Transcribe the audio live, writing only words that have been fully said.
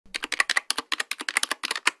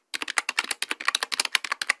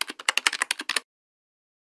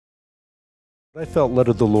I felt led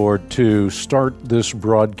of the Lord to start this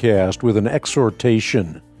broadcast with an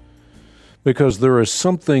exhortation, because there is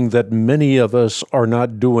something that many of us are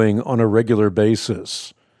not doing on a regular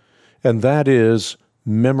basis, and that is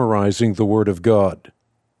memorizing the Word of God.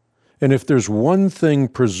 And if there's one thing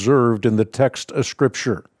preserved in the text of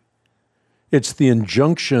Scripture, it's the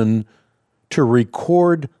injunction to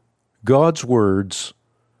record God's words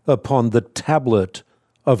upon the tablet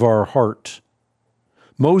of our heart.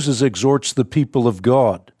 Moses exhorts the people of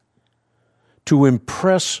God to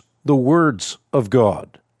impress the words of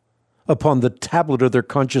God upon the tablet of their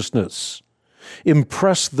consciousness.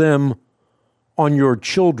 Impress them on your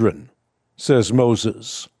children, says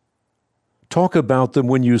Moses. Talk about them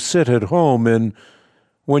when you sit at home and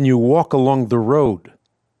when you walk along the road,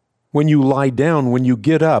 when you lie down, when you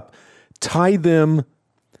get up. Tie them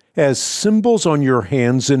as symbols on your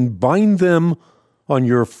hands and bind them on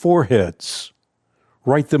your foreheads.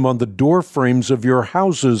 Write them on the door frames of your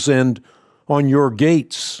houses and on your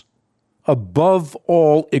gates. Above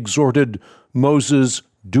all, exhorted Moses,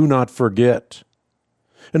 do not forget.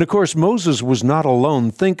 And of course, Moses was not alone.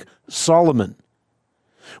 Think Solomon.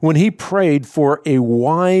 When he prayed for a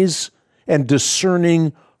wise and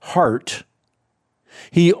discerning heart,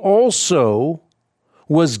 he also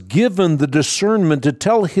was given the discernment to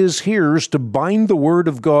tell his hearers to bind the word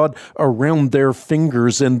of God around their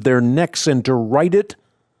fingers and their necks and to write it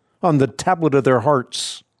on the tablet of their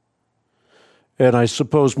hearts. And I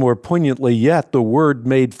suppose more poignantly yet, the Word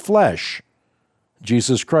made flesh,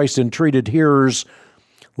 Jesus Christ, entreated hearers,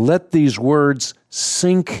 let these words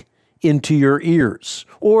sink into your ears.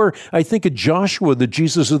 Or I think of Joshua, the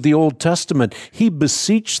Jesus of the Old Testament. He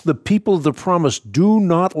beseeched the people of the promise, do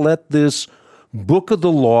not let this book of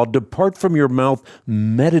the law depart from your mouth,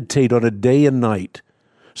 meditate on it day and night,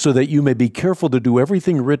 so that you may be careful to do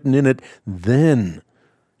everything written in it. Then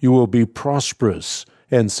you will be prosperous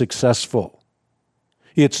and successful.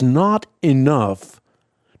 It's not enough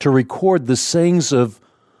to record the sayings of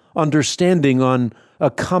understanding on a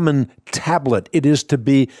common tablet. It is to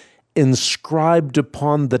be inscribed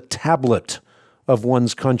upon the tablet of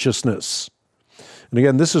one's consciousness. And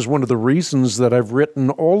again, this is one of the reasons that I've written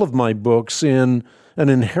all of my books in an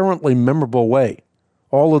inherently memorable way,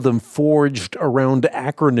 all of them forged around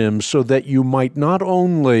acronyms so that you might not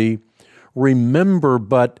only remember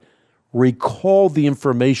but recall the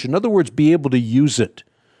information. In other words, be able to use it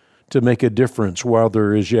to make a difference while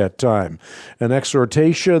there is yet time. An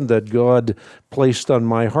exhortation that God placed on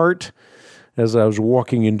my heart as I was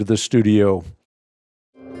walking into the studio